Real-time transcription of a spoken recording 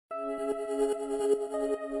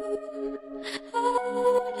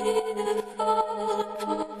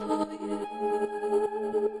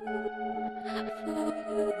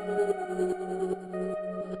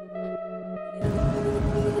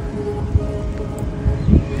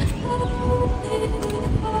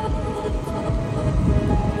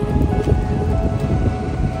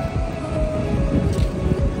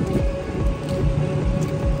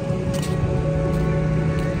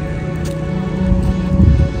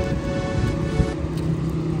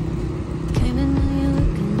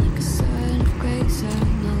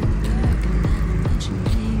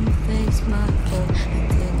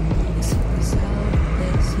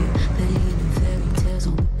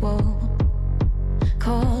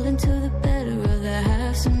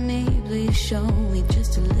parts of me, please show me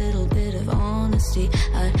just a little bit of honesty.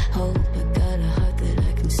 I hope I got a heart that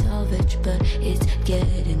I can salvage, but it's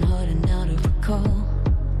getting harder now to recall.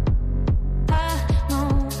 I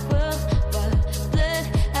know we'll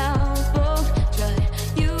let out both try.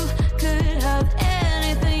 You could have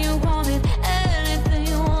anything you wanted, anything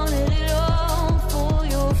you wanted, it all for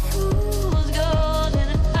your fool's gold.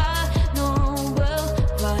 And I know well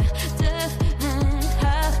why deaf and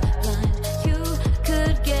half blind. You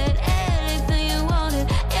could get anything you wanted,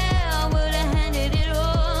 yeah, I would have handed it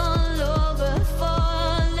all over,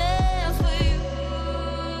 falling for you.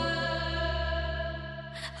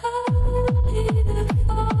 I'll either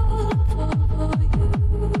fall for you,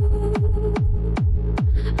 for you, for you.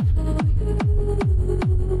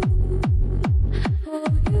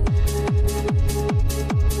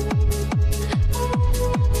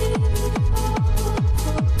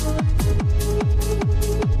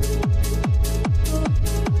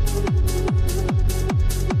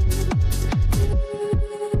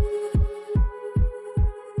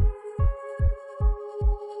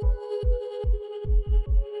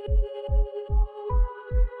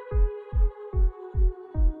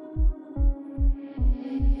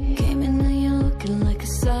 Came in and you're looking like a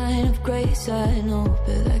sign of grace. I know,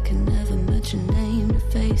 but I can never match your name to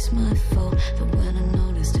face my fault. But when I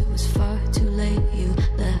noticed it